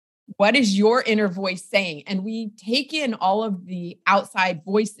What is your inner voice saying? And we take in all of the outside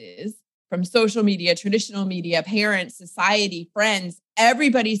voices from social media, traditional media, parents, society, friends.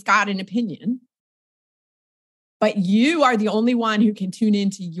 Everybody's got an opinion, but you are the only one who can tune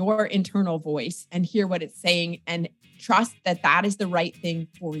into your internal voice and hear what it's saying and trust that that is the right thing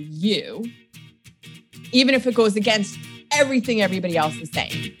for you, even if it goes against everything everybody else is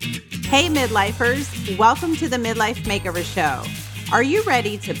saying. Hey, midlifers, welcome to the Midlife Makeover Show. Are you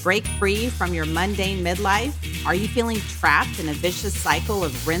ready to break free from your mundane midlife? Are you feeling trapped in a vicious cycle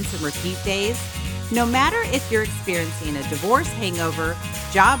of rinse and repeat days? No matter if you're experiencing a divorce hangover,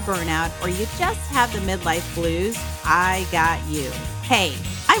 job burnout, or you just have the midlife blues, I got you. Hey,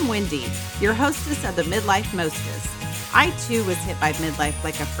 I'm Wendy, your hostess of the Midlife Mostess. I too was hit by midlife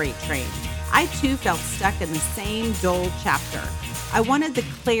like a freight train. I too felt stuck in the same dull chapter. I wanted the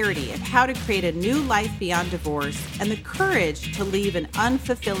clarity of how to create a new life beyond divorce and the courage to leave an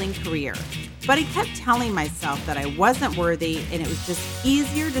unfulfilling career. But I kept telling myself that I wasn't worthy and it was just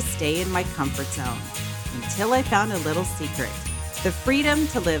easier to stay in my comfort zone until I found a little secret, the freedom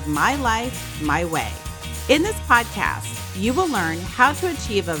to live my life my way. In this podcast, you will learn how to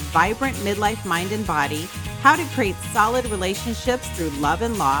achieve a vibrant midlife mind and body, how to create solid relationships through love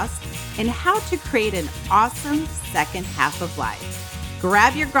and loss, and how to create an awesome second half of life.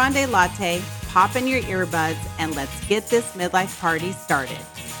 Grab your grande latte, pop in your earbuds, and let's get this midlife party started.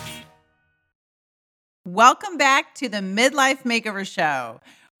 Welcome back to the Midlife Makeover Show.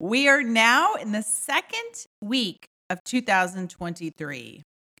 We are now in the second week of 2023.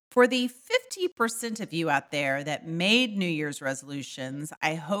 For the 50% of you out there that made New Year's resolutions,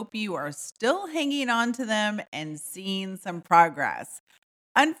 I hope you are still hanging on to them and seeing some progress.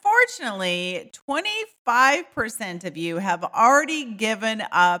 Unfortunately, 25% of you have already given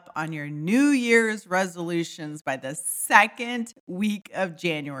up on your New Year's resolutions by the second week of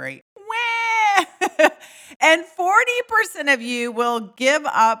January. Wah! And 40% of you will give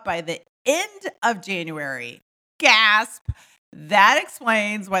up by the end of January. Gasp! That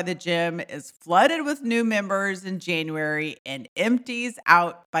explains why the gym is flooded with new members in January and empties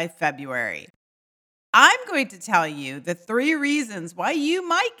out by February. I'm going to tell you the 3 reasons why you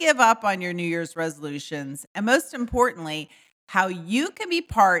might give up on your New Year's resolutions, and most importantly, how you can be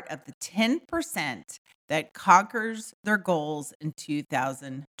part of the 10% that conquers their goals in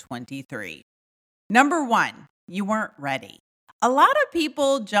 2023. Number 1, you weren't ready. A lot of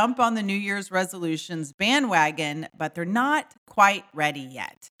people jump on the New Year's resolutions bandwagon, but they're not quite ready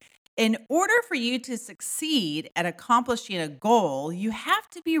yet. In order for you to succeed at accomplishing a goal, you have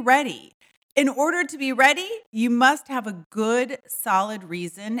to be ready. In order to be ready, you must have a good, solid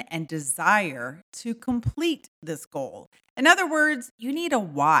reason and desire to complete this goal. In other words, you need a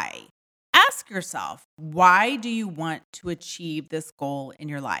why. Ask yourself, why do you want to achieve this goal in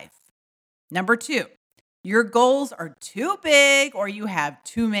your life? Number 2, your goals are too big or you have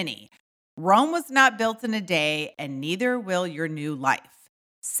too many. Rome was not built in a day, and neither will your new life.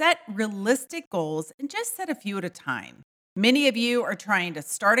 Set realistic goals and just set a few at a time. Many of you are trying to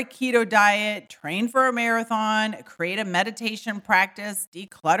start a keto diet, train for a marathon, create a meditation practice,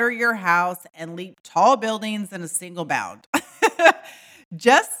 declutter your house, and leap tall buildings in a single bound.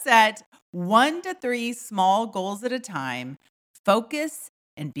 Just set 1 to 3 small goals at a time. Focus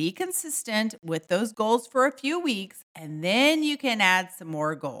and be consistent with those goals for a few weeks, and then you can add some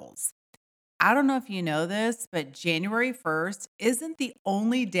more goals. I don't know if you know this, but January 1st isn't the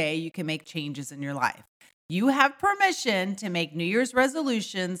only day you can make changes in your life. You have permission to make New Year's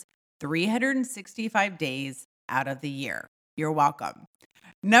resolutions 365 days out of the year. You're welcome.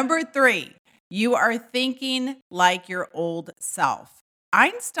 Number 3, you are thinking like your old self.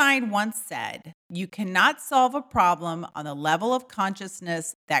 Einstein once said, you cannot solve a problem on the level of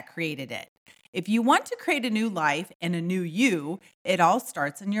consciousness that created it. If you want to create a new life and a new you, it all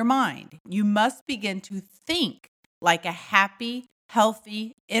starts in your mind. You must begin to think like a happy,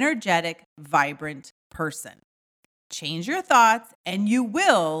 healthy, energetic, vibrant person. Change your thoughts and you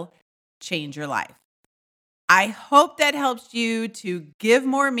will change your life. I hope that helps you to give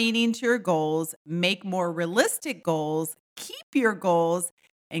more meaning to your goals, make more realistic goals, keep your goals,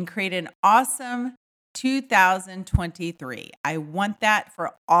 and create an awesome 2023. I want that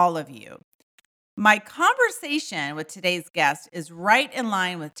for all of you. My conversation with today's guest is right in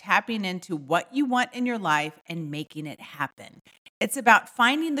line with tapping into what you want in your life and making it happen. It's about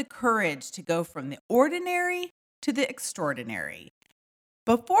finding the courage to go from the ordinary to the extraordinary.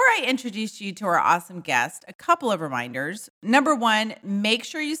 Before I introduce you to our awesome guest, a couple of reminders. Number 1, make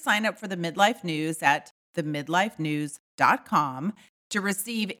sure you sign up for the Midlife News at themidlifenews.com. to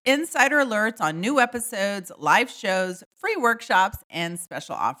receive insider alerts on new episodes, live shows, free workshops, and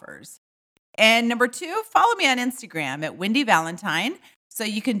special offers. And number 2, follow me on Instagram at Wendy Valentine so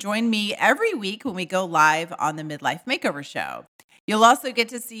you can join me every week when we go live on the Midlife Makeover Show. You'll also get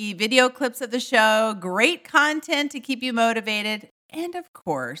to see video clips of the show, great content to keep you motivated, and of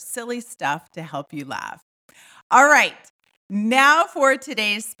course, silly stuff to help you laugh. All right, now for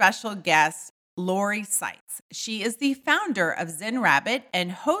today's special guest, Lori Saitz. She is the founder of Zen Rabbit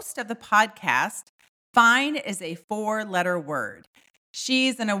and host of the podcast, Fine is a 4-letter word.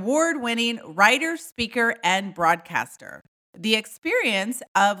 She's an award-winning writer, speaker, and broadcaster. The experience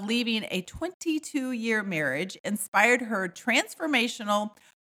of leaving a 22-year marriage inspired her transformational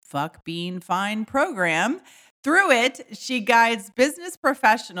Fuck Being Fine program. Through it, she guides business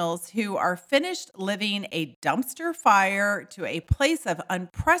professionals who are finished living a dumpster fire to a place of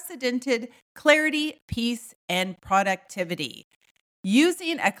unprecedented clarity, peace, and productivity.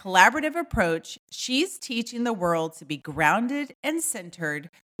 Using a collaborative approach, she's teaching the world to be grounded and centered,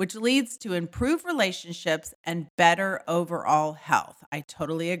 which leads to improved relationships and better overall health. I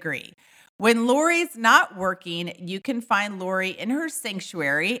totally agree. When Lori's not working, you can find Lori in her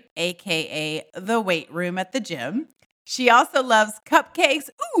sanctuary, aka the weight room at the gym. She also loves cupcakes,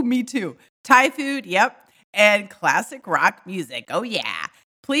 ooh, me too, Thai food, yep, and classic rock music, oh yeah.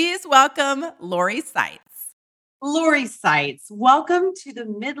 Please welcome Lori Saitz. Lori Saitz, welcome to the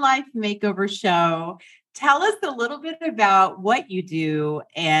Midlife Makeover Show. Tell us a little bit about what you do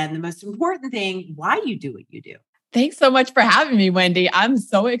and the most important thing, why you do what you do. Thanks so much for having me, Wendy. I'm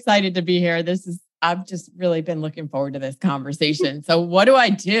so excited to be here. I've just really been looking forward to this conversation. So what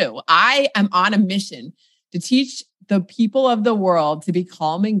do? I am on a mission to teach the people of the world to be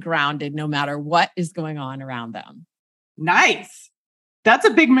calm and grounded no matter what is going on around them. Nice. That's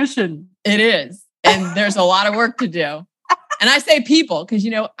a big mission. It is. And there's a lot of work to do. And I say people, because,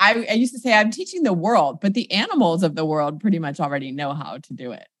 I used to say I'm teaching the world, but the animals of the world pretty much already know how to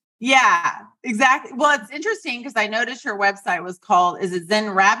do it. Yeah, exactly. Well, it's interesting because I noticed your website was called, is it Zen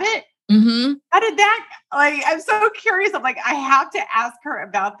Rabbit? Mm-hmm. How did that, I'm so curious. I'm like, I have to ask her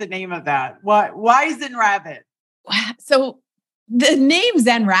about the name of that. Why Zen Rabbit? So the name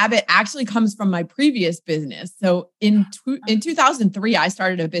Zen Rabbit actually comes from my previous business. So in 2003, I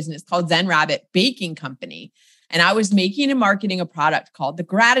started a business called Zen Rabbit Baking Company. And I was making and marketing a product called the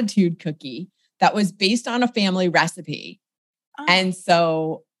Gratitude Cookie that was based on a family recipe. Oh. And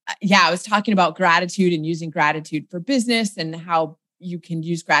so, I was talking about gratitude and using gratitude for business and how you can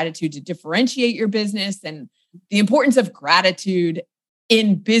use gratitude to differentiate your business and the importance of gratitude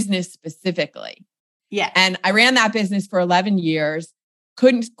in business specifically. Yeah. And I ran that business for 11 years,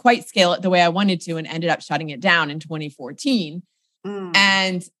 couldn't quite scale it the way I wanted to, and ended up shutting it down in 2014.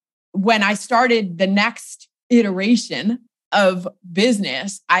 And when I started the next iteration of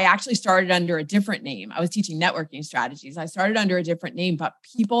business, I actually started under a different name. I was teaching networking strategies. I started under a different name, but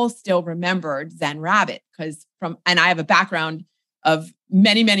people still remembered Zen Rabbit and I have a background of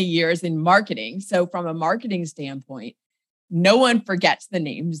many, many years in marketing. So from a marketing standpoint, no one forgets the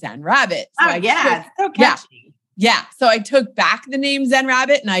name Zen Rabbit. So it's so catchy. Yeah. So I took back the name Zen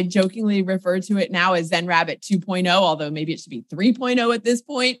Rabbit and I jokingly refer to it now as Zen Rabbit 2.0, although maybe it should be 3.0 at this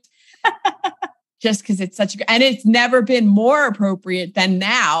point. Just because it's and it's never been more appropriate than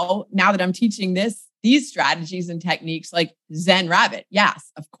now that I'm teaching these strategies and techniques like Zen Rabbit.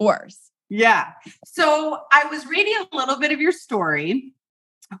 Yes, of course. Yeah. So I was reading a little bit of your story.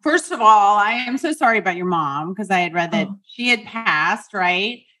 First of all, I am so sorry about your mom because I had read that she had passed,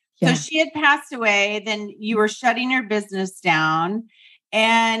 right? Yeah. So she had passed away. Then you were shutting your business down.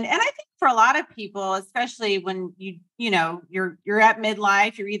 And I think for a lot of people, especially when you're at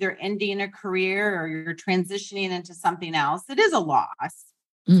midlife, you're either ending a career or you're transitioning into something else. It is a loss.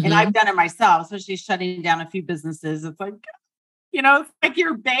 Mm-hmm. And I've done it myself, especially shutting down a few businesses. It's like, it's like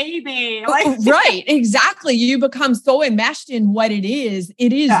your baby. Right. Exactly. You become so enmeshed in what it is.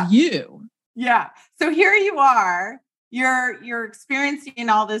 It is you. Yeah. So here you are, you're experiencing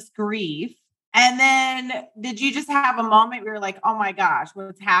all this grief. And then did you just have a moment where you're like, oh my gosh,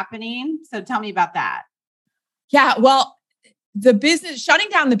 what's happening? So tell me about that. Yeah. Well, shutting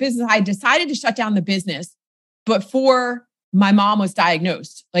down the business, I decided to shut down the business before my mom was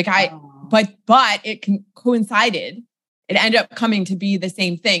diagnosed. But it coincided. It ended up coming to be the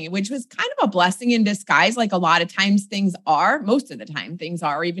same thing, which was kind of a blessing in disguise. Like a lot of times things are, most of the time things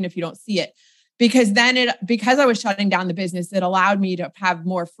are, even if you don't see it. Because because I was shutting down the business, it allowed me to have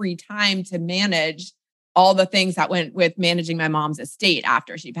more free time to manage all the things that went with managing my mom's estate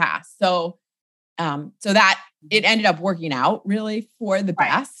after she passed. So that it ended up working out really for the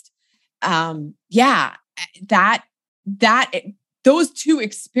best. those two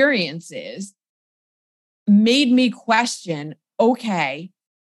experiences made me question, okay,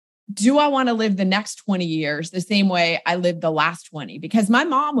 do I want to live the next 20 years the same way I lived the last 20? Because my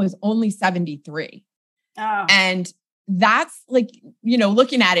mom was only 73. Oh. And that's like,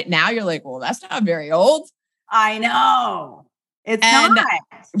 looking at it now, you're like, well, that's not very old. I know. It's not.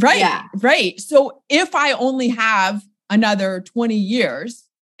 Right. Yeah. Right. So if I only have another 20 years,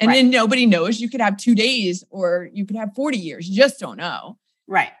 and then nobody knows, you could have 2 days or you could have 40 years. You just don't know.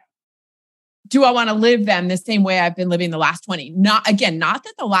 Right. Do I want to live them the same way I've been living the last 20? Not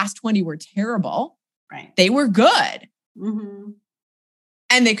that the last 20 were terrible. Right. They were good. Mm-hmm.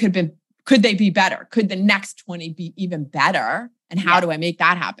 And could they be better? Could the next 20 be even better? And how do I make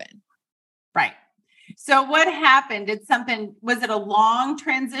that happen? Right. So what happened? Was it a long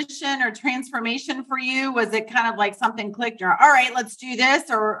transition or transformation for you? Was it kind of like something clicked or, all right, let's do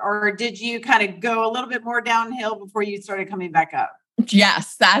this? Or did you kind of go a little bit more downhill before you started coming back up?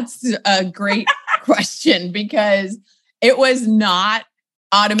 Yes, that's a great question, because it was not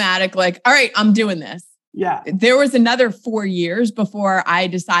automatic. Like, all right, I'm doing this. Yeah. There was another 4 years before I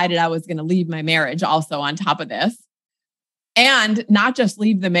decided I was going to leave my marriage also on top of this. And not just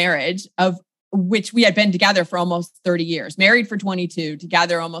leave the marriage, of which we had been together for almost 30 years, married for 22,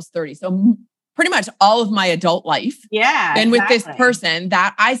 together almost 30. So pretty much all of my adult life. Yeah. And with this person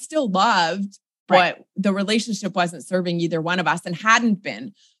that I still loved, right. but the relationship wasn't serving either one of us and hadn't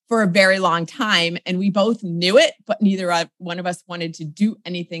been for a very long time. And we both knew it, but neither one of us wanted to do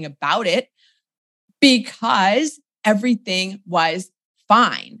anything about it because everything was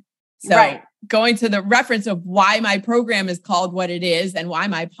fine. So going to the reference of why my program is called what it is and why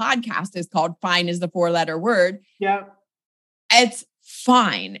my podcast is called Fine is the 4-letter word. Yep. It's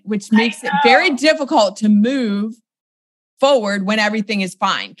fine, which makes it very difficult to move forward when everything is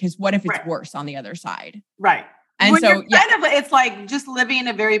fine. Because what if it's worse on the other side? Right. And when so, it's like just living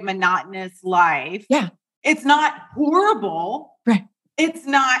a very monotonous life. Yeah. It's not horrible. Right.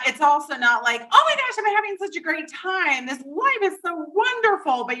 It's also not like, oh my gosh, I'm having such a great time. This life is so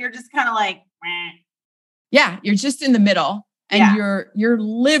wonderful. But you're just kind of like, meh. Yeah, you're just in the middle and you're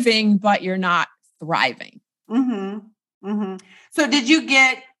living, but you're not thriving. Mm-hmm. Mm-hmm. So did you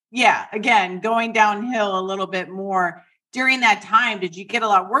get, again, going downhill a little bit more during that time? Did you get a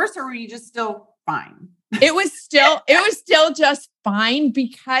lot worse or were you just still fine? It was still just fine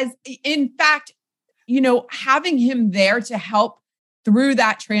because in fact, having him there to help through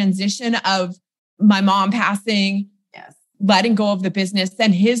that transition of my mom passing, letting go of the business,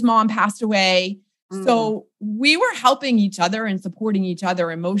 then his mom passed away. So we were helping each other and supporting each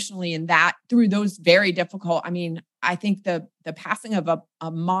other emotionally in that through those very difficult. I mean, I think the passing of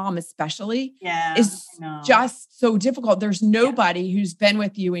a mom especially is just so difficult. There's nobody who's been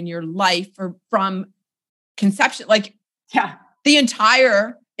with you in your life from conception, the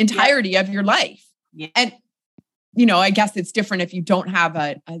entirety of your life. Yeah. And I guess it's different if you don't have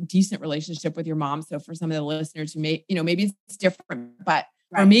a decent relationship with your mom. So for some of the listeners who maybe it's different, but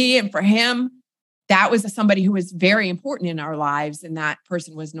for me and for him, that was somebody who was very important in our lives and that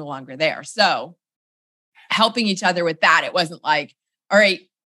person was no longer there. So helping each other with that, it wasn't like, all right,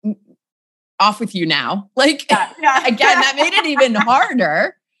 off with you now. Again, that made it even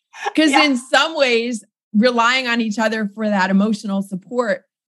harder because in some ways, relying on each other for that emotional support,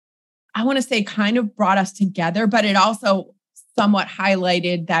 I want to say kind of brought us together, but it also somewhat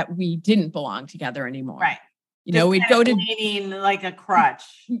highlighted that we didn't belong together anymore. Right. We'd go to needing like a crutch.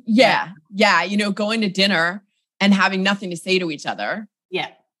 Yeah. Going to dinner and having nothing to say to each other. Yeah.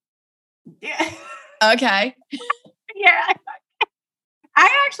 Okay. Yeah.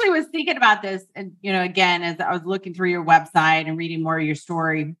 I actually was thinking about this and, again, as I was looking through your website and reading more of your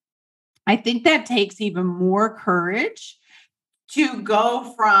story, I think that takes even more courage to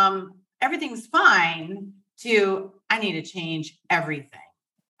go from everything's fine to I need to change everything.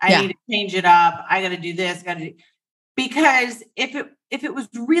 I need to change it up. I got to do this. Because if it was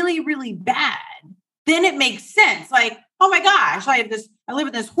really, really bad, then it makes sense. Like, oh my gosh, I live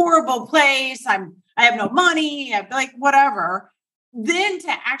in this horrible place. I have no money. Whatever. Then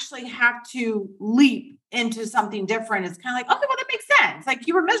to actually have to leap into something different, it's kind of like, okay, well, that makes sense. Like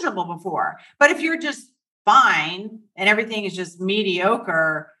you were miserable before. But if you're just fine and everything is just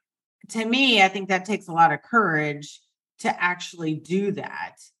mediocre, to me, I think that takes a lot of courage to actually do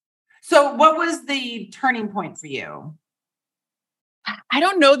that. So what was the turning point for you? I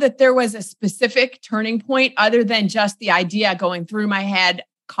don't know that there was a specific turning point other than just the idea going through my head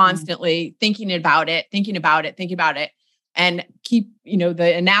constantly, thinking about it. And keep,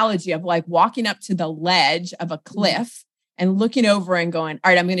 the analogy of like walking up to the ledge of a cliff and looking over and going,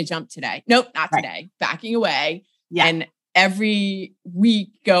 all right, I'm going to jump today. Nope, not today. Backing away and every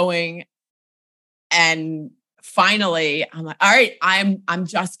week going, and finally I'm like, all right, I'm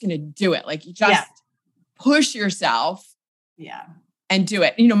just going to do it. Like, you just push yourself. Yeah. And do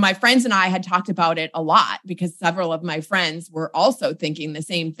it. You know, my friends and I had talked about it a lot because several of my friends were also thinking the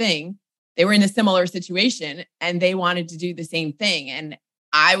same thing. They were in a similar situation and they wanted to do the same thing. And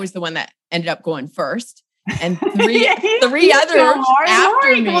I was the one that ended up going first. And three others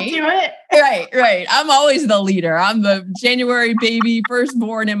after me. Will do it. Right. I'm always the leader. I'm the January baby,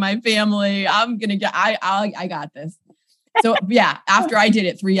 firstborn in my family. I'm going to get, I got this. So yeah, after I did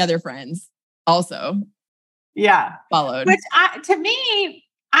it, 3 other friends also followed. Which to me,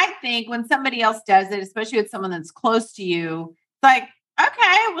 I think when somebody else does it, especially with someone that's close to you, it's like,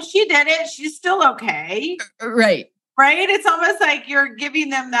 okay, well, she did it. She's still okay. Right. It's almost like you're giving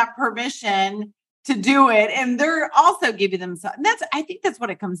them that permission to do it. And they're also giving themselves, I think that's what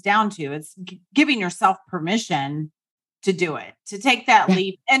it comes down to. It's giving yourself permission to do it, to take that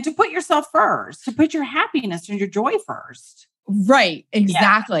leap and to put yourself first, to put your happiness and your joy first. Right.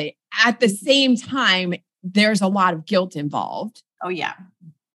 Exactly. Yeah. At the same time, there's a lot of guilt involved. Oh, yeah.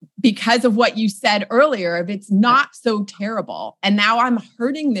 Because of what you said earlier, if it's not so terrible, and now I'm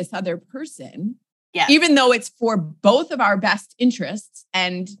hurting this other person, even though it's for both of our best interests,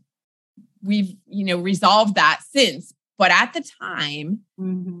 and we've, resolved that since. But at the time,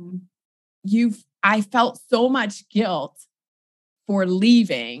 I felt so much guilt for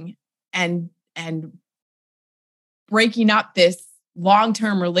leaving and breaking up this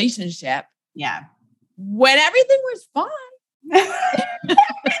long-term relationship. Yeah. When everything was fine.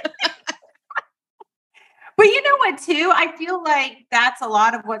 But you know what, too? I feel like that's a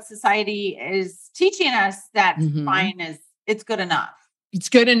lot of what society is teaching us, that fine it's good enough. It's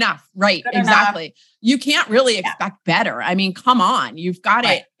good enough. Right. Good exactly. Enough. You can't really expect better. I mean, come on, you've got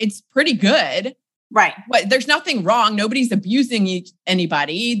it. It's pretty good. Right. But there's nothing wrong. Nobody's abusing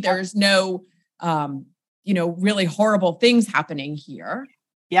anybody. There's no, really horrible things happening here.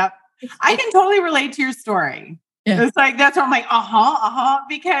 Yep. I can totally relate to your story. Yeah. It's like, that's where I'm like,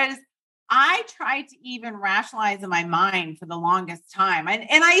 because I tried to even rationalize in my mind for the longest time. And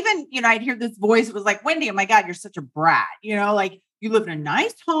I even, I'd hear this voice. It was like, Wendy, oh my God, you're such a brat. Like, you live in a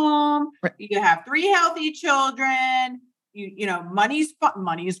nice home. Right. You have 3 healthy children. Money's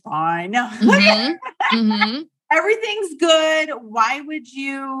fine. Everything's good. Why would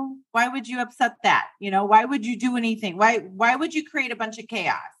you upset that? Why would you do anything? Why would you create a bunch of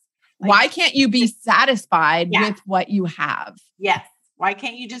chaos? Why can't you be satisfied with what you have? Yes. Why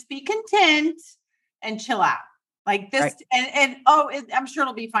can't you just be content and chill out like this? Right. I'm sure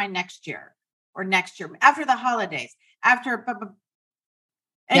it'll be fine next year after the holidays, I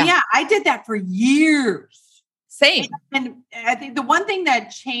did that for years. Same. And I think the one thing that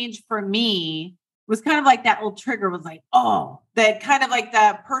changed for me was kind of like that little trigger was like, that kind of like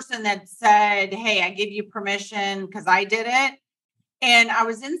the person that said, hey, I give you permission because I did it. And I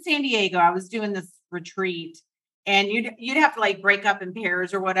was in San Diego. I was doing this retreat, and you'd have to like break up in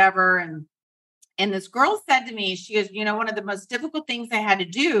pairs or whatever. And this girl said to me, she goes, one of the most difficult things I had to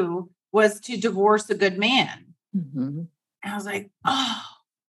do was to divorce a good man. And I was like, oh.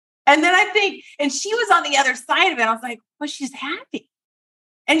 And then I think, and she was on the other side of it. I was like, well, she's happy.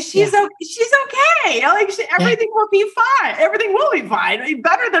 And she's okay. Everything will be fine. Everything will be fine.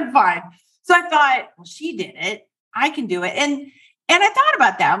 Better than fine. So I thought, well, she did it. I can do it. And I thought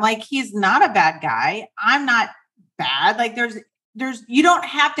about that. I'm like, he's not a bad guy. I'm not bad. Like there's, you don't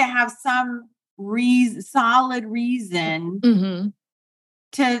have to have some solid reason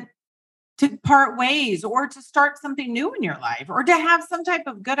to part ways or to start something new in your life or to have some type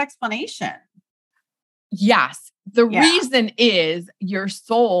of good explanation. Yes. The reason is your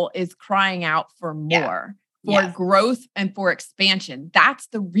soul is crying out for more, for growth and for expansion. That's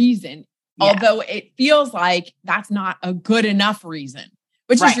the reason. Yeah. Although it feels like that's not a good enough reason,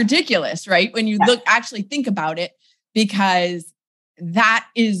 which is ridiculous, right? When you actually think about it, because that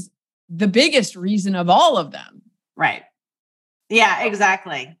is the biggest reason of all of them. Right. Yeah,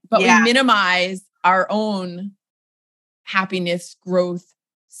 exactly. But we minimize our own happiness, growth,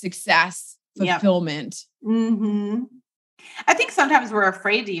 success, fulfillment. I think sometimes we're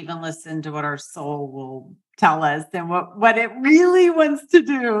afraid to even listen to what our soul will tell us and what it really wants to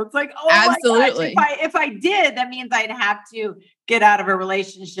do. It's like, absolutely. My gosh, if I did, that means I'd have to get out of a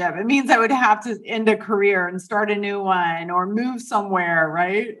relationship. It means I would have to end a career and start a new one or move somewhere,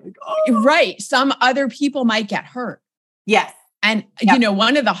 right? Like, right. Some other people might get hurt. Yes. And,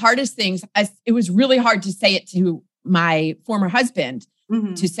 one of the hardest things, it was really hard to say it to my former husband,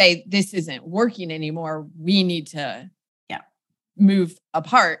 to say, this isn't working anymore. We need to move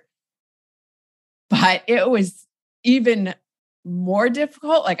apart. But it was even more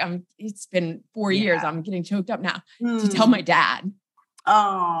difficult. Like it's been 4 years. I'm getting choked up now to tell my dad.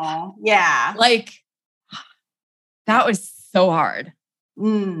 Oh, yeah. Like that was so hard.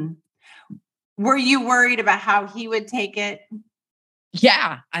 Were you worried about how he would take it?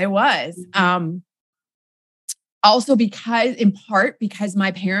 Yeah, I was. Also in part because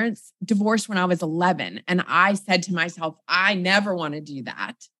my parents divorced when I was 11. And I said to myself, I never want to do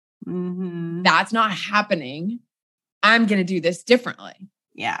that. That's not happening. I'm going to do this differently.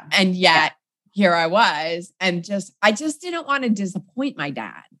 Yeah. And yet here I was, and I just didn't want to disappoint my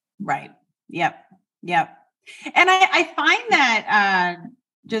dad. Right. Yep. And I find that,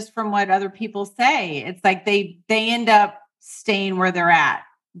 just from what other people say, it's like they end up staying where they're at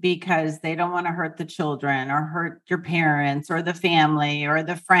because they don't want to hurt the children or hurt your parents or the family or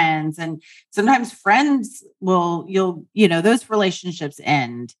the friends. And sometimes friends those relationships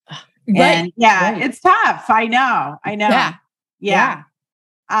end. Right. And it's tough. I know. Yeah.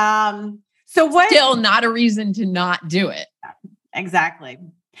 So what? Still not a reason to not do it. Exactly.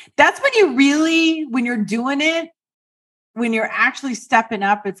 That's when you're doing it, when you're actually stepping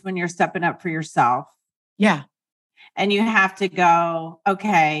up, it's when you're stepping up for yourself. Yeah. And you have to go,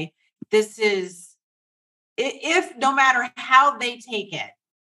 okay, this is, if no matter how they take it,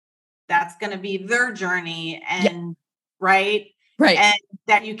 that's going to be their journey and right. And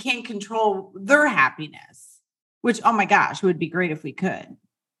that you can't control their happiness, which, oh my gosh, it would be great if we could.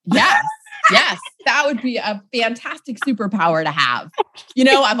 Yes. Yes. That would be a fantastic superpower to have.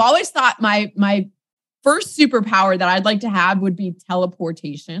 I've always thought my first superpower that I'd like to have would be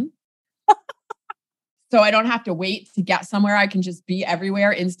teleportation. So I don't have to wait to get somewhere. I can just be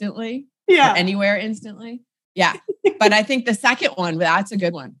everywhere instantly. Yeah. Or anywhere instantly. Yeah. But I think the second one, that's a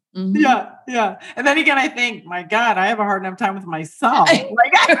good one. Mm-hmm. Yeah. And then again, I think, my God, I have a hard enough time with myself. Right.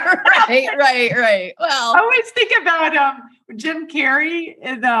 Well, I always think about Jim Carrey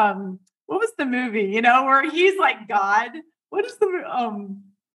in what was the movie? Where he's like God. What is the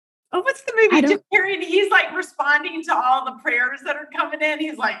what's the movie? Jim Carrey, and he's like responding to all the prayers that are coming in.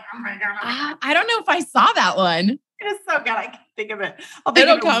 He's like, oh my God. I don't know if I saw that one. It is so good. I can't think of it. I'll think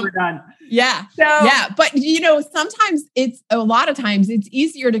of it when we're done. Yeah. But sometimes a lot of times it's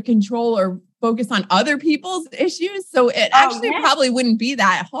easier to control or focus on other people's issues. So it actually probably wouldn't be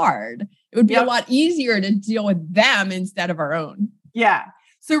that hard. It would be a lot easier to deal with them instead of our own. Yeah.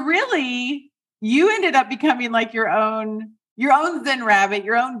 So really, you ended up becoming like your own Zen rabbit,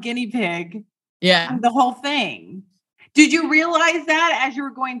 your own guinea pig. Yeah. The whole thing. Did you realize that as you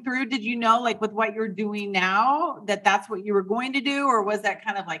were going through? Did you know, like with what you're doing now, that that's what you were going to do? Or was that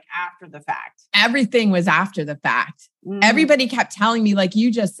kind of like after the fact? Everything was after the fact. Everybody kept telling me, like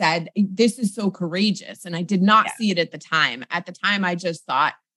you just said, this is so courageous. And I did not see it at the time. At the time, I just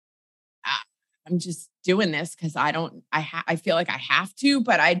thought, I'm just doing this because I feel like I have to,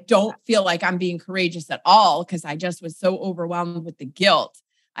 but I don't feel like I'm being courageous at all because I just was so overwhelmed with the guilt.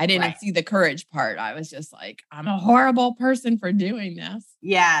 I didn't see the courage part. I was just like, I'm a horrible person for doing this.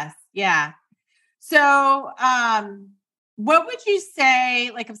 Yes. Yeah. So, what would you say,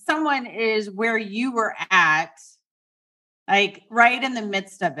 like if someone is where you were at, like right in the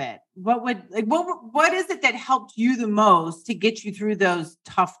midst of it, what is it that helped you the most to get you through those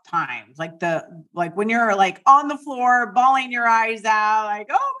tough times? Like when you're like on the floor, bawling your eyes out, like,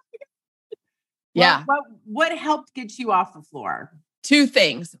 oh, yeah. What helped get you off the floor? Two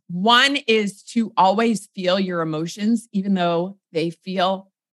things. One is to always feel your emotions, even though they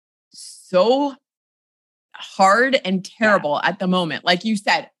feel so hard and terrible at the moment. Like you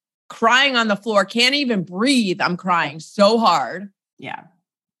said, crying on the floor, can't even breathe. I'm crying so hard. Yeah.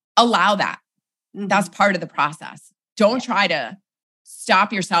 Allow that. That's part of the process. Don't try to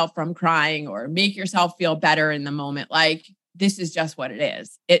stop yourself from crying or make yourself feel better in the moment. Like this is just what it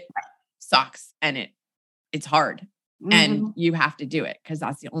is. It sucks and it's hard. And you have to do it because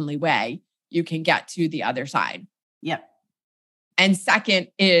that's the only way you can get to the other side. Yep. And second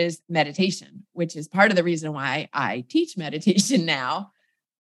is meditation, which is part of the reason why I teach meditation now,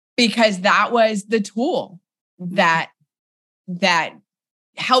 because that was the tool that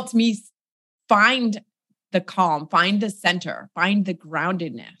helped me find the calm, find the center, find the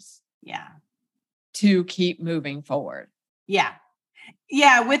groundedness. Yeah. To keep moving forward. Yeah.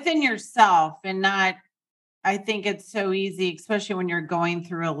 Yeah. Within yourself and not, I think it's so easy, especially when you're going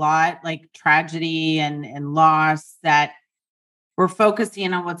through a lot like tragedy and loss, that we're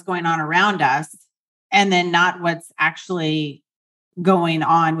focusing on what's going on around us and then not what's actually going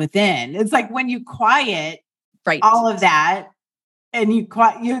on within. It's like when you quiet all of that and you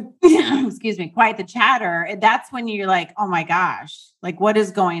quiet the chatter, that's when you're like, oh my gosh, like what is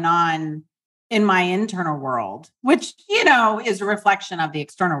going on in my internal world, which, is a reflection of the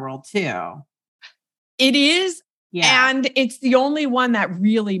external world too. It is. Yeah. And it's the only one that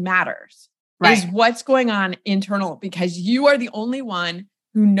really matters is what's going on internal, because you are the only one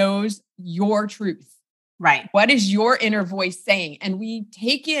who knows your truth. Right. What is your inner voice saying? And we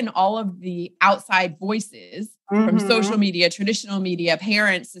take in all of the outside voices from social media, traditional media,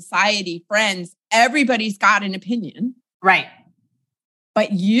 parents, society, friends. Everybody's got an opinion. Right.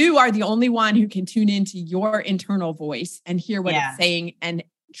 But you are the only one who can tune into your internal voice and hear what it's saying and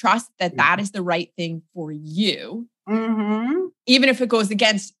trust that that is the right thing for you. Even if it goes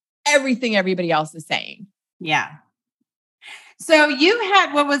against everything everybody else is saying. Yeah. So you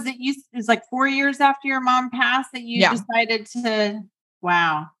had, what was it? It was like 4 years after your mom passed that you decided to,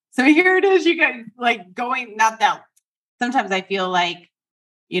 wow. So here it is. You got like going, not that sometimes I feel like,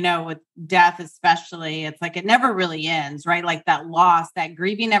 with death, especially, it's like, it never really ends, right? Like that loss, that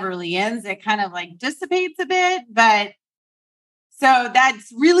grieving never really ends. It kind of like dissipates a bit, but so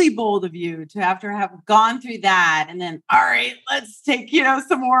that's really bold of you to after have gone through that. And then, all right, let's take,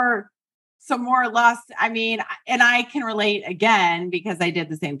 some more loss. I mean, and I can relate again, because I did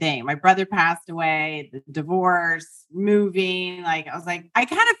the same thing. My brother passed away, the divorce, moving. Like, I was like, I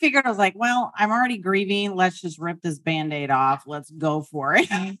kind of figured, I was like, well, I'm already grieving. Let's just rip this Band-Aid off. Let's go for it.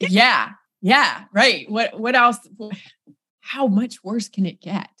 Yeah. Right. What else? How much worse can it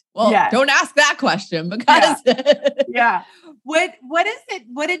get? Well, don't ask that question because What is it?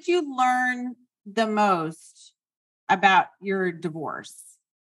 What did you learn the most about your divorce,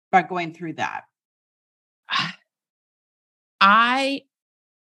 about going through that? I,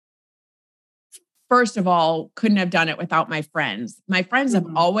 first of all, couldn't have done it without my friends. My friends have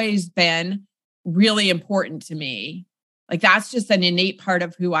always been really important to me. Like, that's just an innate part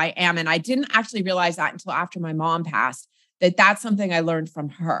of who I am. And I didn't actually realize that until after my mom passed, that that's something I learned from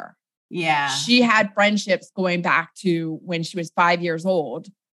her. Yeah. She had friendships going back to when she was 5 years old.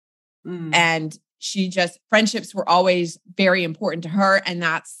 And friendships were always very important to her. And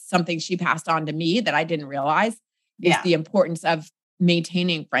that's something she passed on to me that I didn't realize is the importance of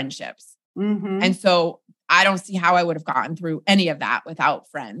maintaining friendships. And so I don't see how I would have gotten through any of that without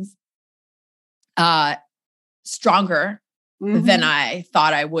friends. Stronger than I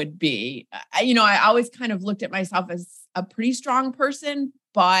thought I would be. I always kind of looked at myself as a pretty strong person,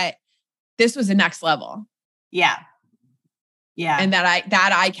 but this was the next level. Yeah. And that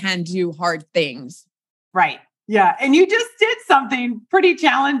I can do hard things. Right. Yeah. And you just did something pretty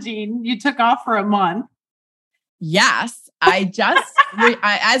challenging. You took off for a month. Yes. I just,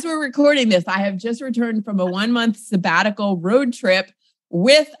 as we're recording this, I have just returned from a 1-month sabbatical road trip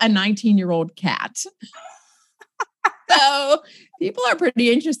with a 19-year-old cat. So people are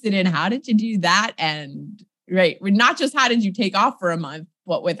pretty interested in, how did you do that? And not just how did you take off for a month,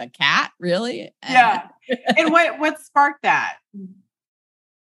 but with a cat, really? Yeah. And what sparked that?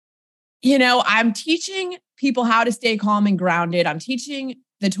 I'm teaching people how to stay calm and grounded. I'm teaching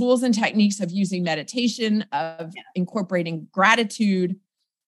the tools and techniques of using meditation, of incorporating gratitude,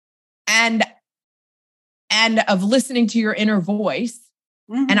 and of listening to your inner voice.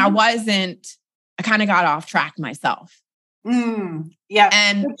 And I kind of got off track myself. Yeah.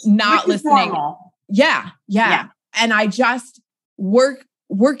 And not listening. Normal. Yeah. And I just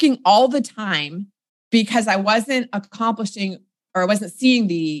working all the time because I wasn't accomplishing, or I wasn't seeing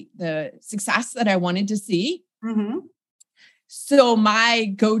the success that I wanted to see. So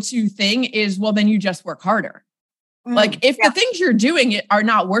my go-to thing is, well, then you just work harder. Like, if the things you're doing are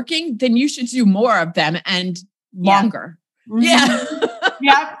not working, then you should do more of them and longer. Yeah.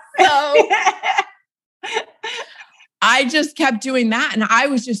 Yep. So I just kept doing that. And I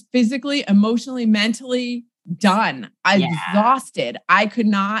was just physically, emotionally, mentally done. Exhausted. I could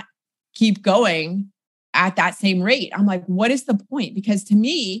not keep going at that same rate. I'm like, what is the point? Because to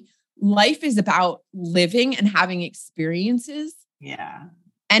me, life is about living and having experiences. Yeah.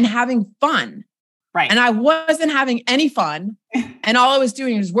 And having fun. Right. And I wasn't having any fun. And all I was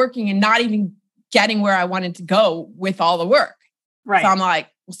doing was working and not even getting where I wanted to go with all the work. Right. So I'm like,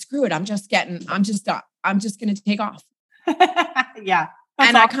 well, screw it. I'm just done. I'm just going to take off. Yeah.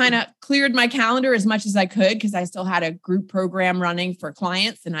 And I kind of cleared my calendar as much as I could, because I still had a group program running for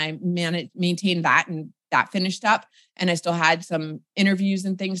clients, and I maintained that, and that finished up. And I still had some interviews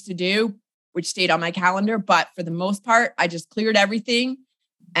and things to do, which stayed on my calendar. But for the most part, I just cleared everything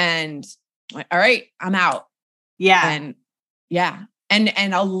and went, all right, I'm out. Yeah.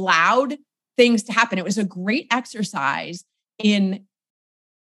 And allowed things to happen. It was a great exercise in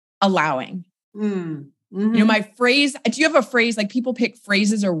allowing. My phrase, do you have a phrase, like people pick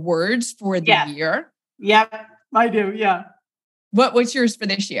phrases or words for the year? Yep, I do. Yeah. What's yours for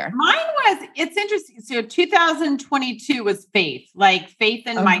this year? Mine because it's interesting. So 2022 was faith, like faith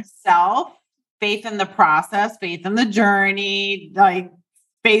in myself, faith in the process, faith in the journey, like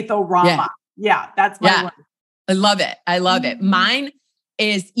faith-o-rama. Yeah, that's my word. I love it. I love it. Mine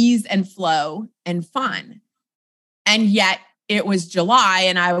is ease and flow and fun. And yet it was July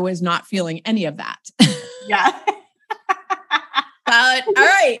and I was not feeling any of that. Yeah. But all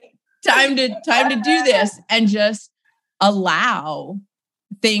right, time to do this and just allow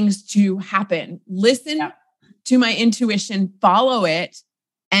things to happen. Listen to my intuition, follow it,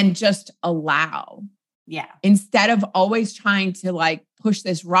 and just allow. Yeah. Instead of always trying to like push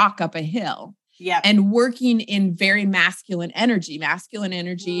this rock up a hill. Yeah. And working in very masculine energy. Masculine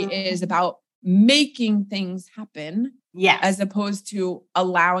energy is about making things happen. Yeah. As opposed to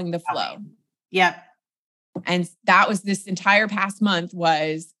allowing the flow. Yep. And that was this entire past month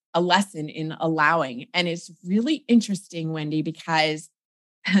was a lesson in allowing. And it's really interesting, Wendy, because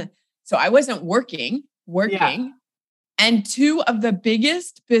so I wasn't working. And two of the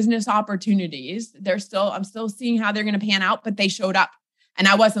biggest business opportunities, I'm still seeing how they're going to pan out, but they showed up and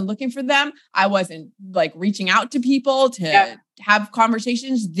I wasn't looking for them. I wasn't like reaching out to people to have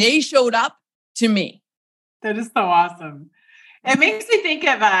conversations. They showed up to me. That is so awesome. It makes me think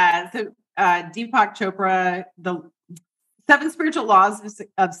of Deepak Chopra, the 7 spiritual laws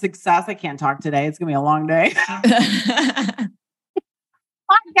of success. I can't talk today. It's going to be a long day.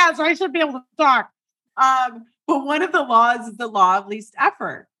 Podcast, I should be able to talk. But one of the laws is the law of least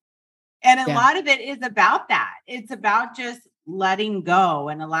effort. And a lot of it is about that. It's about just letting go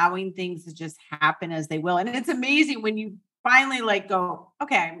and allowing things to just happen as they will. And it's amazing when you finally like go,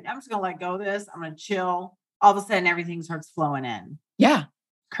 okay, I'm just going to let go of this. I'm going to chill. All of a sudden, everything starts flowing in. Yeah.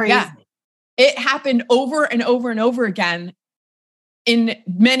 Crazy. Yeah. It happened over and over and over again in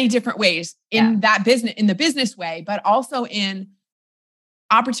many different ways in that business, in the business way, but also in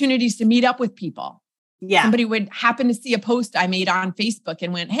opportunities to meet up with people. Yeah. Somebody would happen to see a post I made on Facebook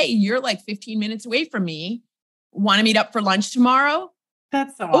and went, hey, you're like 15 minutes away from me. Want to meet up for lunch tomorrow?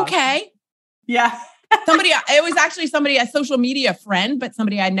 That's so awesome. Okay. Yeah. It was actually somebody, a social media friend, but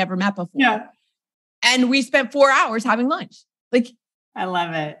somebody I'd never met before. Yeah. And we spent 4 hours having lunch. Like, I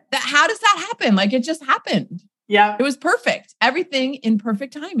love it. How does that happen? Like, it just happened. Yeah. It was perfect. Everything in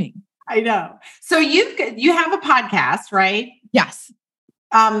perfect timing. I know. So you have a podcast, right? Yes.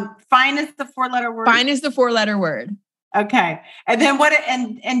 Fine is the 4-letter word. Fine is the 4-letter word. Okay. And then what,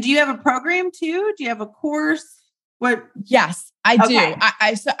 and do you have a program too? Do you have a course? What? Yes, I do.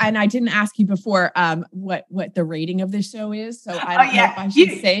 And I didn't ask you before, what the rating of the show is. So I don't know if I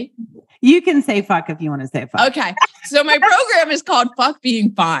should say. You can say fuck if you want to say fuck. Okay. So my program is called Fuck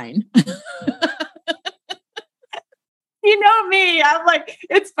Being Fine. You know me, I'm like,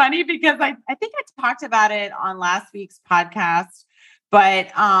 it's funny because I think I talked about it on last week's podcast, but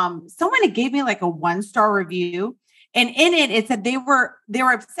someone had gave me like a 1-star review, and in it said they were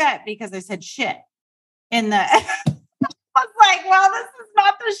upset because I said shit. I was like, well, this is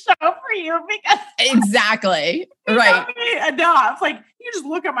not the show for you because exactly right. Enough. Like, you just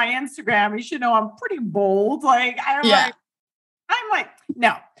look at my Instagram, you should know I'm pretty bold. Like, I'm like, no,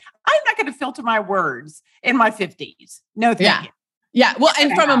 I'm not going to filter my words in my 50s. No, thank you. Yeah. Well,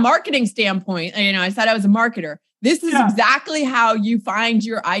 and from a marketing standpoint, I said I was a marketer. This is exactly how you find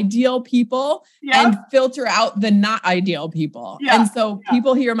your ideal people and filter out the not ideal people. Yeah. And so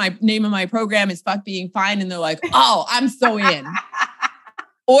people hear my name of my program is Fuck Being Fine. And they're like, oh, I'm so in.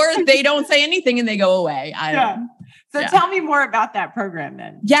 Or they don't say anything and they go away. So tell me more about that program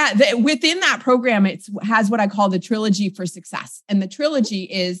then. Yeah. Within that program, it has what I call the trilogy for success. And the trilogy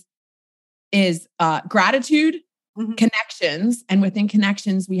is gratitude, connections. And within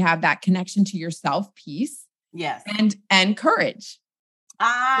connections, we have that connection to yourself piece. Yes. And courage.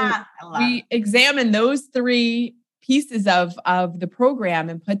 I love we examine those 3 pieces of the program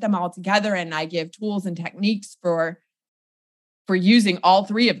and put them all together. And I give tools and techniques for using all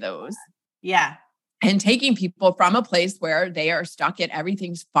 3 of those. Yeah. And taking people from a place where they are stuck at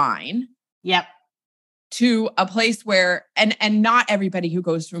everything's fine. Yep. To a place where, and not everybody who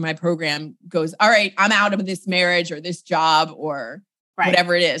goes through my program goes, all right, I'm out of this marriage or this job or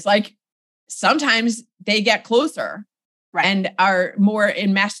whatever it is. Like, sometimes they get closer and are more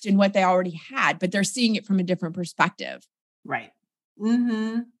enmeshed in what they already had, but they're seeing it from a different perspective. Right.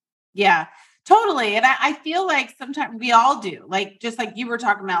 Yeah, totally. And I feel like sometimes we all do, like, just like you were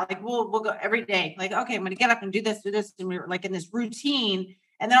talking about, like, we'll go every day, like, okay, I'm going to get up and do this. And we're like in this routine.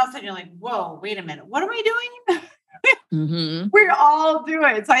 And then all of a sudden you're like, whoa, wait a minute. What am I doing? We all do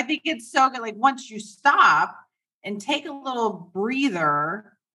it. So I think it's so good. Like, once you stop and take a little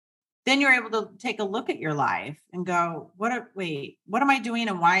breather, then you're able to take a look at your life and go, what am I doing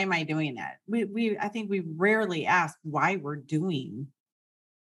and why am I doing it? I think we rarely ask why we're doing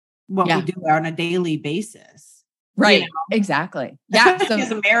what we do on a daily basis. Right. Exactly. Yeah. So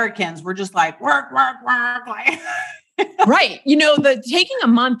as Americans, we're just like work. Like right. The taking a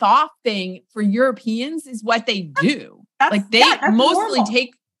month off thing for Europeans is what they do. Like they mostly normal.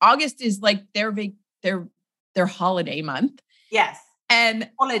 August is like their holiday month. Yes. And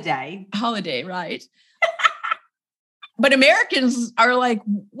holiday, right. But Americans are like,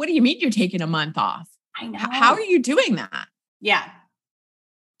 what do you mean you're taking a month off? I know. How are you doing that? Yeah.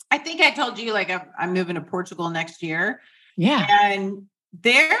 I think I told you, like, I'm moving to Portugal next year. Yeah. And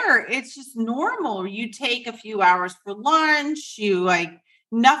there it's just normal. You take a few hours for lunch.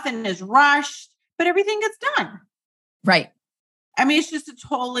 Nothing is rushed, but everything gets done. Right. I mean, it's just a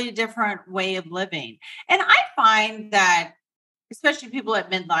totally different way of living. And I find that, especially people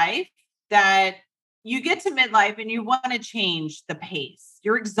at midlife, that you get to midlife and you want to change the pace.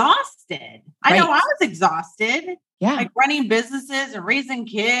 You're exhausted. I know I was exhausted. Yeah. Like running businesses and raising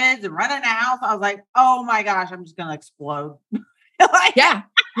kids and running a house. I was like, oh my gosh, I'm just going to explode. Yeah.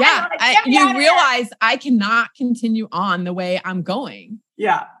 You realize I cannot continue on the way I'm going.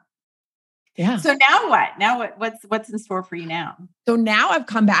 Yeah. Yeah. So now what? Now what's in store for you now? So now I've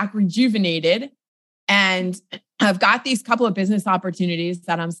come back rejuvenated and I've got these couple of business opportunities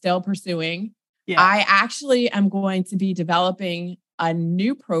that I'm still pursuing. Yeah. I actually am going to be developing a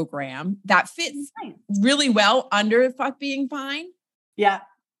new program that fits really well under Fuck Being Fine. Yeah.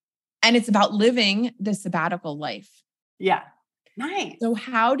 And it's about living the sabbatical life. Yeah. Nice. So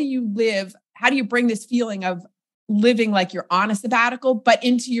how do you bring this feeling of living like you're on a sabbatical, but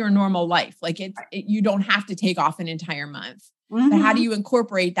into your normal life? Like you don't have to take off an entire month. Mm-hmm. But how do you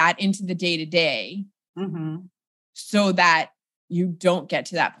incorporate that into the day-to-day so that you don't get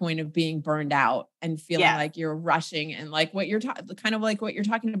to that point of being burned out and feeling like you're rushing and like what you're kind of like what you're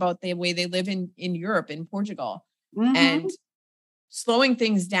talking about, the way they live in Europe, in Portugal, and slowing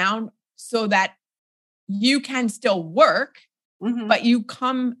things down so that you can still work, but you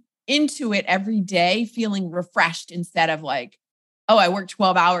come into it every day feeling refreshed instead of like, oh, I worked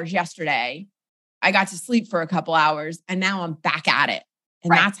 12 hours yesterday. I got to sleep for a couple hours and now I'm back at it.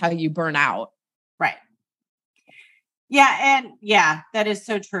 And that's how you burn out. Right. Yeah. And that is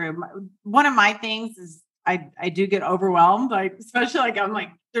so true. One of my things is I do get overwhelmed, like, especially like, I'm like,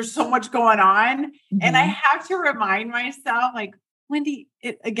 there's so much going on. And I have to remind myself, like, Wendy,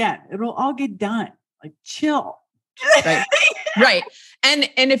 it'll all get done. Like, chill. Right. Right. And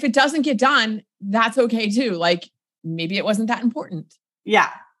if it doesn't get done, that's okay too. Like maybe it wasn't that important. Yeah.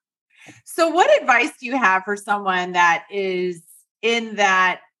 So what advice do you have for someone that is in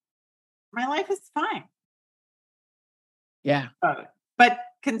that my life is fine? Yeah. But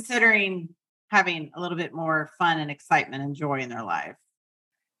considering having a little bit more fun and excitement and joy in their life.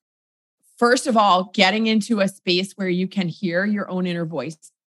 First of all, getting into a space where you can hear your own inner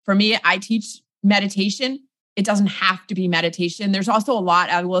voice. For me, I teach meditation. It doesn't have to be meditation. There's also a lot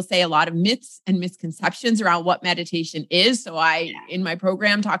of myths and misconceptions around what meditation is. So in my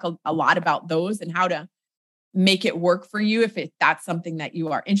program, talk a lot about those and how to make it work for you if that's something that you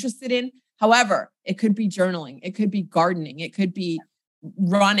are interested in. However, it could be journaling. It could be gardening. It could be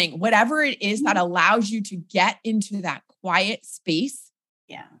running, whatever it is that allows you to get into that quiet space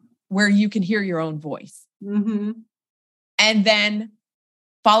where you can hear your own voice. And then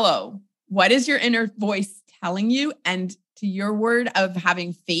follow. What is your inner voice telling you? And to your word of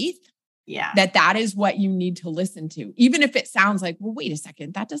having faith, that is what you need to listen to. Even if it sounds like, well, wait a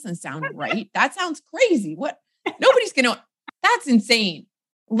second, that doesn't sound right. That sounds crazy. What? Nobody's going to, that's insane.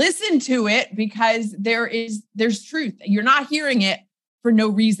 Listen to it because there's truth. You're not hearing it for no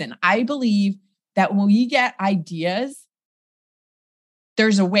reason. I believe that when we get ideas,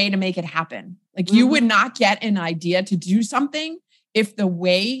 there's a way to make it happen. Like you would not get an idea to do something if the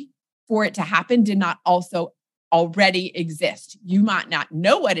way for it to happen did not also already exist. You might not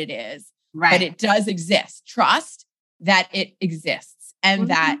know what it is, but it does exist. Trust that it exists and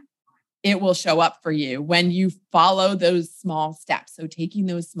that it will show up for you when you follow those small steps. So taking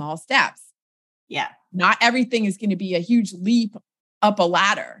those small steps. Yeah. Not everything is going to be a huge leap up a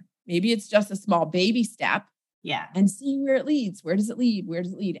ladder. Maybe it's just a small baby step. Yeah. And seeing where it leads. Where does it lead? Where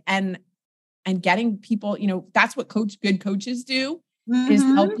does it lead? And getting people, that's what good coaches do. Is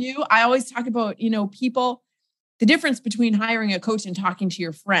help you. I always talk about, people, the difference between hiring a coach and talking to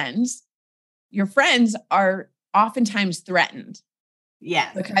your friends. Your friends are oftentimes threatened.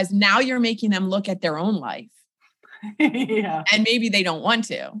 Yes. Because now you're making them look at their own life. Yeah. And maybe they don't want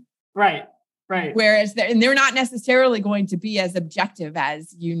to. Right. Right. Whereas they're not necessarily going to be as objective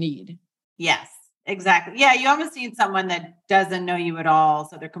as you need. Yes, exactly. Yeah. You almost need someone that doesn't know you at all.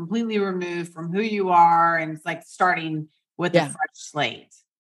 So they're completely removed from who you are. And it's like starting with a fresh slate.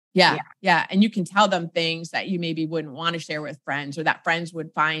 Yeah. And you can tell them things that you maybe wouldn't want to share with friends, or that friends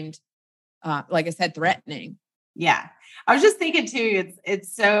would find, like I said, threatening. Yeah. I was just thinking too,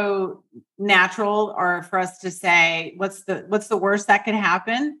 it's so natural or for us to say, what's the worst that could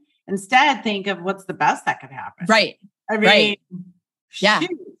happen? Instead, think of what's the best that could happen. Right. I mean, shoot.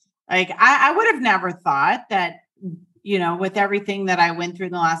 Like I would have never thought that, with everything that I went through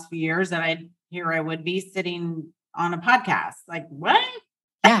in the last few years that I would be sitting on a podcast. Like what?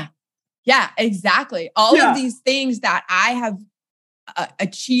 Yeah, exactly. All of these things that I have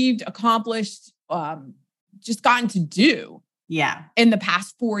achieved, accomplished, just gotten to do in the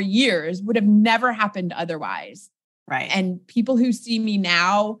past 4 years would have never happened otherwise. Right. And people who see me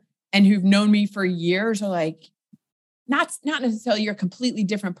now and who've known me for years are like, not necessarily you're a completely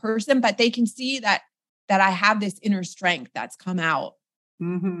different person, but they can see that I have this inner strength that's come out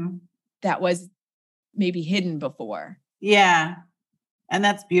that was maybe hidden before. Yeah. And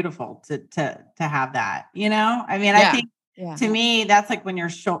that's beautiful to have that, I mean, I think to me, that's like when your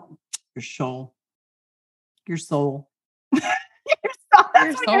soul, your soul is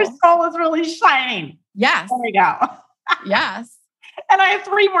really shining. Yes. There we go. Yes. And I have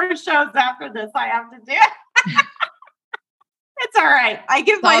 3 more shows after this I have to do. It's all right. I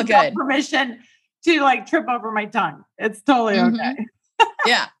give myself permission to trip over my tongue. It's totally okay.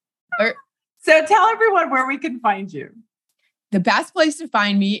 Yeah. So tell everyone where we can find you. The best place to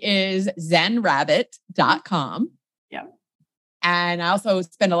find me is zenrabbit.com. Yeah. And I also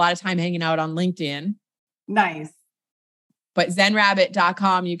spend a lot of time hanging out on LinkedIn. Nice. But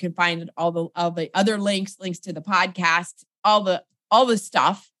zenrabbit.com, you can find all the other links to the podcast, all the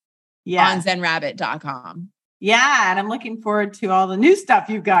stuff on zenrabbit.com. Yeah. And I'm looking forward to all the new stuff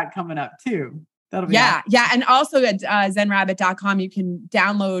you've got coming up too. That'll be awesome. Yeah. And also at zenrabbit.com,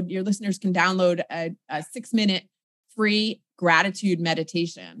 your listeners can download a 6-minute free gratitude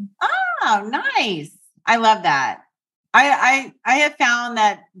meditation. Oh, nice. I love that. I have found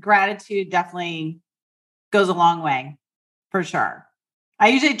that gratitude definitely goes a long way for sure.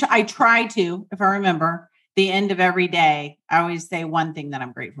 I try to, if I remember, the end of every day, I always say one thing that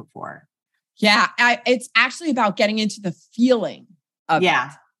I'm grateful for. Yeah. It's actually about getting into the feeling of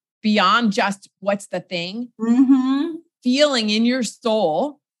it, beyond just what's the thing, feeling in your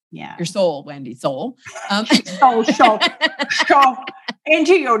soul. Yeah. Your soul, Wendy, soul. Show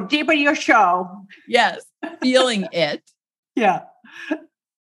into your deep of your show. Yes. Feeling it. Yeah.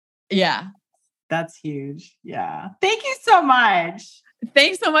 Yeah. That's huge. Yeah. Thank you so much.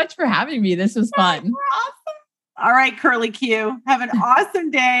 Thanks so much for having me. This was fun. Awesome. All right, Curly Q. Have an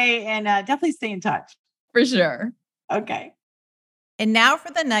awesome day and definitely stay in touch. For sure. Okay. And now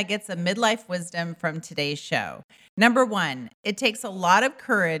for the nuggets of midlife wisdom from today's show. Number 1, it takes a lot of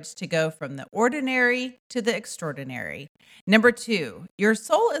courage to go from the ordinary to the extraordinary. Number 2, your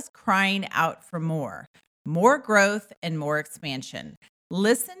soul is crying out for more growth and more expansion.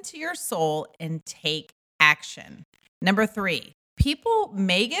 Listen to your soul and take action. Number 3, people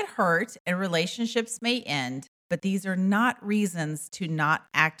may get hurt and relationships may end, but these are not reasons to not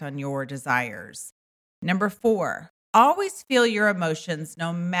act on your desires. Number 4, always feel your emotions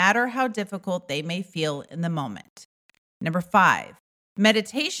no matter how difficult they may feel in the moment. Number 5,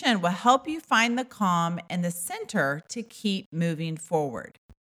 meditation will help you find the calm and the center to keep moving forward.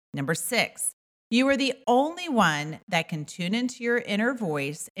 Number 6, you are the only one that can tune into your inner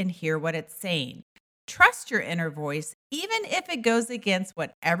voice and hear what it's saying. Trust your inner voice, even if it goes against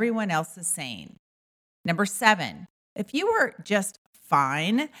what everyone else is saying. Number 7, if you are just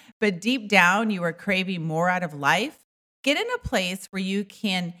fine, but deep down you are craving more out of life, get in a place where you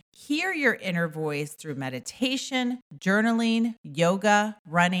can hear your inner voice through meditation, journaling, yoga,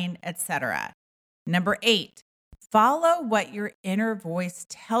 running, etc. Number 8, follow what your inner voice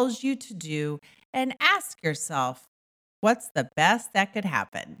tells you to do and ask yourself, what's the best that could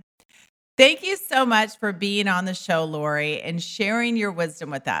happen? Thank you so much for being on the show, Lori, and sharing your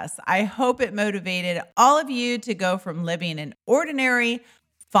wisdom with us. I hope it motivated all of you to go from living an ordinary,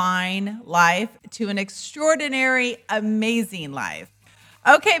 fine life to an extraordinary, amazing life.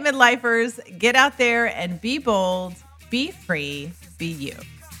 Okay, midlifers, get out there and be bold, be free, be you.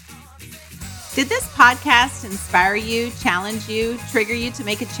 Did this podcast inspire you, challenge you, trigger you to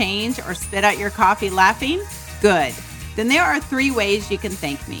make a change, or spit out your coffee laughing? Good. Then there are 3 ways you can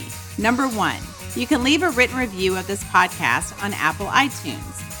thank me. Number 1, you can leave a written review of this podcast on Apple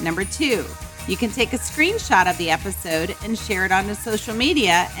iTunes. Number 2, You can take a screenshot of the episode and share it onto social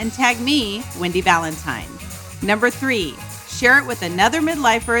media and tag me, Wendy Valentine. Number 3, share it with another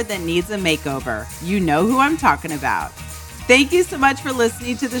midlifer that needs a makeover. You know who I'm talking about. Thank you so much for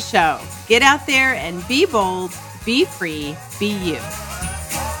listening to the show. Get out there and be bold, be free, be you.